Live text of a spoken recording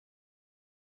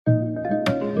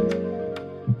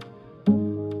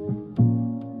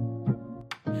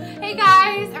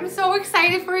so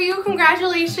excited for you.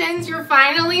 Congratulations, you're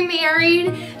finally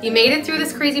married. You made it through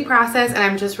this crazy process and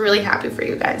I'm just really happy for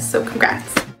you guys, so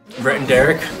congrats. Brett and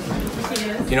Derek,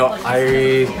 you know,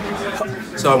 I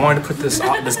wanted to put this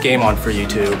game on for you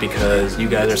two because you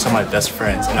guys are some of my best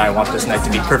friends and I want this night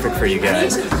to be perfect for you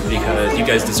guys because you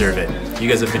guys deserve it. You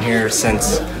guys have been here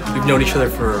since we've known each other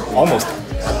for almost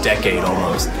a decade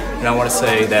almost. And I want to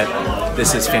say that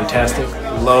this is fantastic.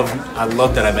 I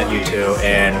love that I met you two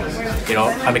and you know,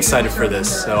 I'm excited for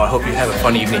this. So I hope you have a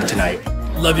fun evening tonight.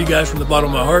 Love you guys from the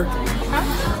bottom of my heart.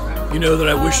 You know that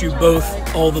I wish you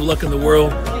both all the luck in the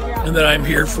world and that I'm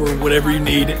here for whatever you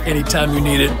need, anytime you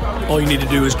need it. All you need to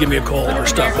do is give me a call or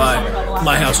stop by.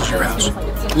 My house is your house.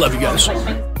 Love you guys.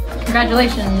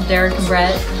 Congratulations, Derek and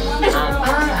Brett.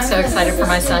 I'm so excited for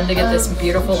my son to get this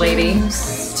beautiful lady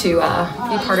to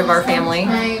be part of our family.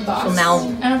 She'll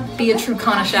now be a true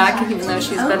Conashak, even though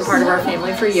she's been part of our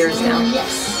family for years now.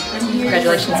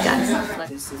 Congratulations,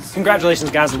 guys.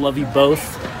 Congratulations, guys. I love you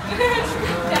both.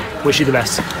 Wish you the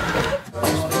best.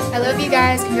 I love you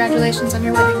guys. Congratulations on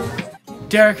your wedding.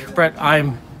 Derek, Brett,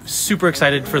 I'm super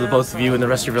excited for the both of you and the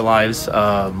rest of your lives.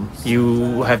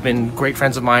 You have been great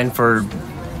friends of mine for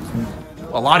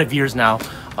a lot of years now,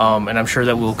 and I'm sure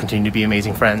that we'll continue to be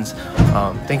amazing friends.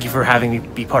 Thank you for having me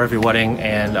be part of your wedding,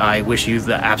 and I wish you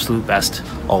the absolute best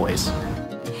always.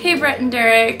 Hey Brett and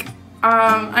Derek,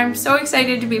 I'm so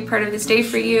excited to be part of this day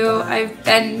for you. I've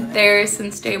been there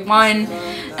since day one,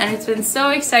 and it's been so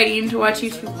exciting to watch you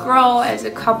two grow as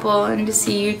a couple and to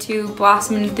see you two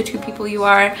blossom into the two people you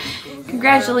are.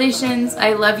 Congratulations,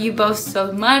 I love you both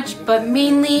so much, but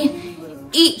mainly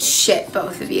eat shit,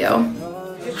 both of you.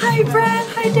 Hi Brett,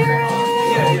 hi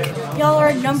Derek. Y'all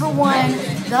are number one,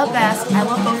 the best. I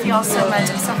love both of y'all so much.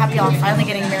 I'm so happy y'all are finally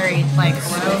getting married. Like,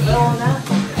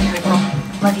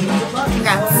 love you.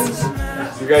 Congrats.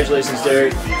 Congratulations,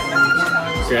 Derek.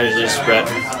 Congratulations, Brett.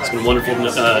 It's been a wonderful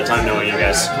time knowing you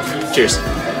guys. Cheers.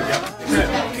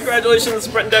 Congratulations,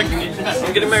 Brett and Derek.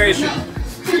 I'm getting married.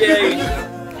 Yay.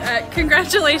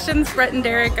 Congratulations, Brett and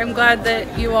Derek. I'm glad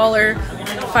that you all are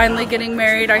finally getting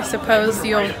married. I suppose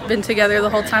you've been together the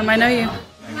whole time I know you.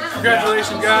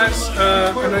 Congratulations, guys.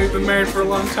 I know you've been married for a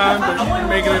long time, but you're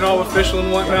making it all official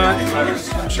and whatnot.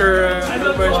 I'm sure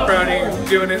everybody's proud of you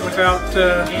doing it without,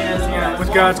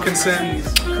 with God's consent.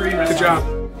 Good job.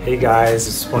 Hey guys,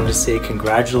 just wanted to say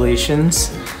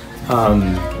congratulations.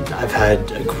 I've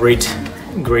had a great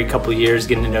couple of years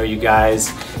getting to know you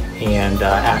guys, and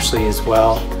Ashley as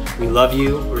well. We love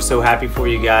you. We're so happy for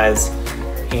you guys,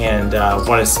 and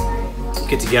want to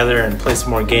get together and play some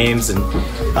more games. And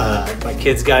my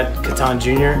kids got Catan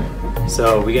Jr.,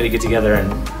 so we got to get together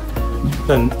and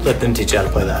then let them teach you how to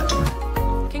play that.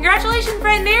 Congratulations,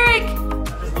 Brett and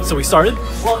Derek. So we started?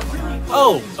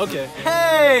 Oh, okay.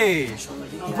 Hey,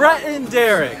 Brett and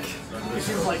Derek.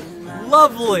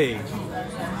 Lovely.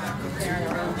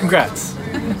 Congrats.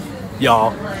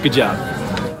 Y'all, good job.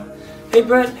 Hey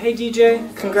Brett, hey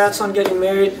DJ, congrats on getting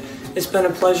married. It's been a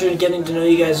pleasure getting to know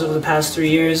you guys over the past 3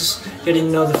 years, getting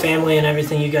to know the family and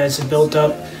everything you guys have built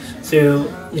up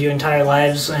through your entire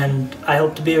lives, and I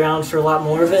hope to be around for a lot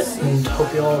more of it, and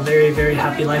hope you all have a very, very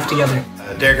happy life together.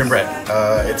 Derek and Brett,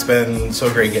 it's been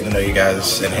so great getting to know you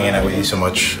guys and hanging out with you so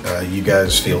much. You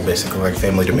guys feel basically like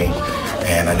family to me,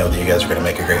 and I know that you guys are going to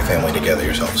make a great family together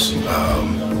yourselves.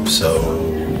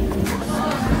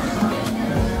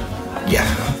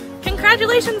 Yeah.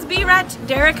 Congratulations, B-Ret.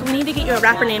 Derek, we need to get you a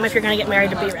rapper name if you're going to get married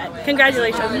to B-Ret.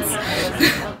 Congratulations.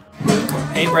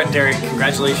 Hey Brett and Derek,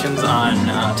 congratulations on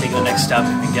taking the next step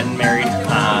and getting married.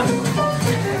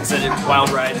 It's a wild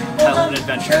ride, hell of an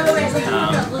adventure.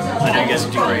 I know you guys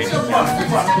will do great.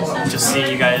 Just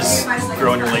seeing you guys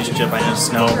grow in your relationship, I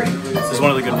just know this is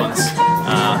one of the good ones.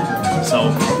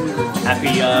 So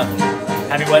happy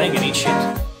wedding and eat shit.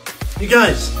 You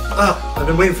guys, I've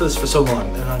been waiting for this for so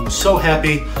long, and I'm so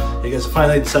happy you guys have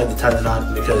finally decided to tie the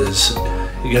knot, because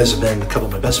you guys have been a couple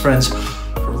of my best friends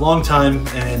for a long time,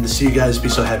 and to see you guys be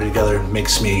so happy together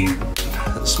makes me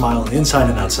smile on the inside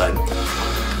and outside.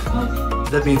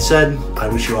 That being said, I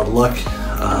wish you all the luck,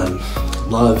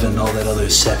 love, and all that other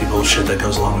sappy bullshit that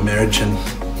goes along with marriage, and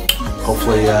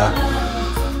hopefully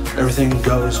everything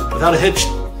goes without a hitch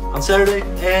on Saturday,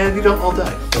 and you don't all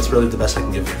die. That's really the best I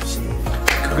can give you. So.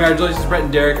 Congratulations, Brett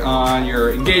and Derek, on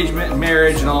your engagement and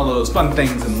marriage and all those fun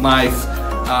things in life.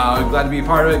 Glad to be a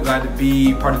part of it, glad to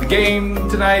be part of the game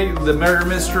tonight, the murder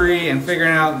mystery, and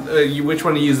figuring out which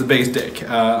one to use the base dick.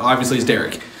 Obviously it's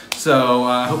Derek. So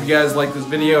I hope you guys like this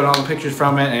video and all the pictures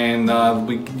from it, and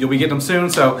you'll be getting them soon.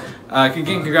 So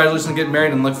again, congratulations on getting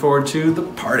married, and look forward to the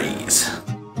parties.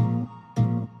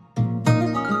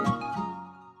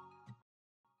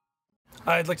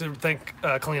 I'd like to thank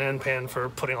Kalina and Pan for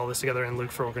putting all this together and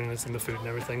Luke for organizing the food and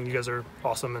everything. You guys are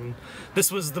awesome, and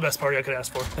this was the best party I could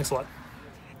ask for. Thanks a lot.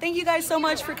 Thank you guys so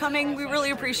much for coming. We really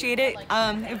appreciate it.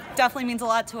 It definitely means a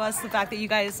lot to us, the fact that you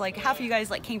guys, like, half of you guys,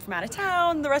 like, came from out of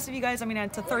town. The rest of you guys, I mean,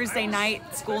 it's a Thursday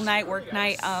night, school night, work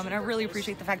night, and I really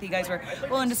appreciate the fact that you guys were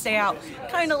willing to stay out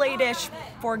kind of late-ish,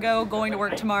 forego going to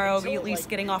work tomorrow, be at least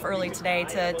getting off early today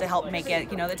to help make it.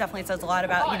 You know, that definitely says a lot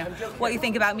about, you know, what you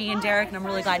think about me and Derek, and I'm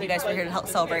really glad you guys were here to help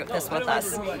celebrate this with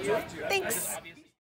us. Thanks.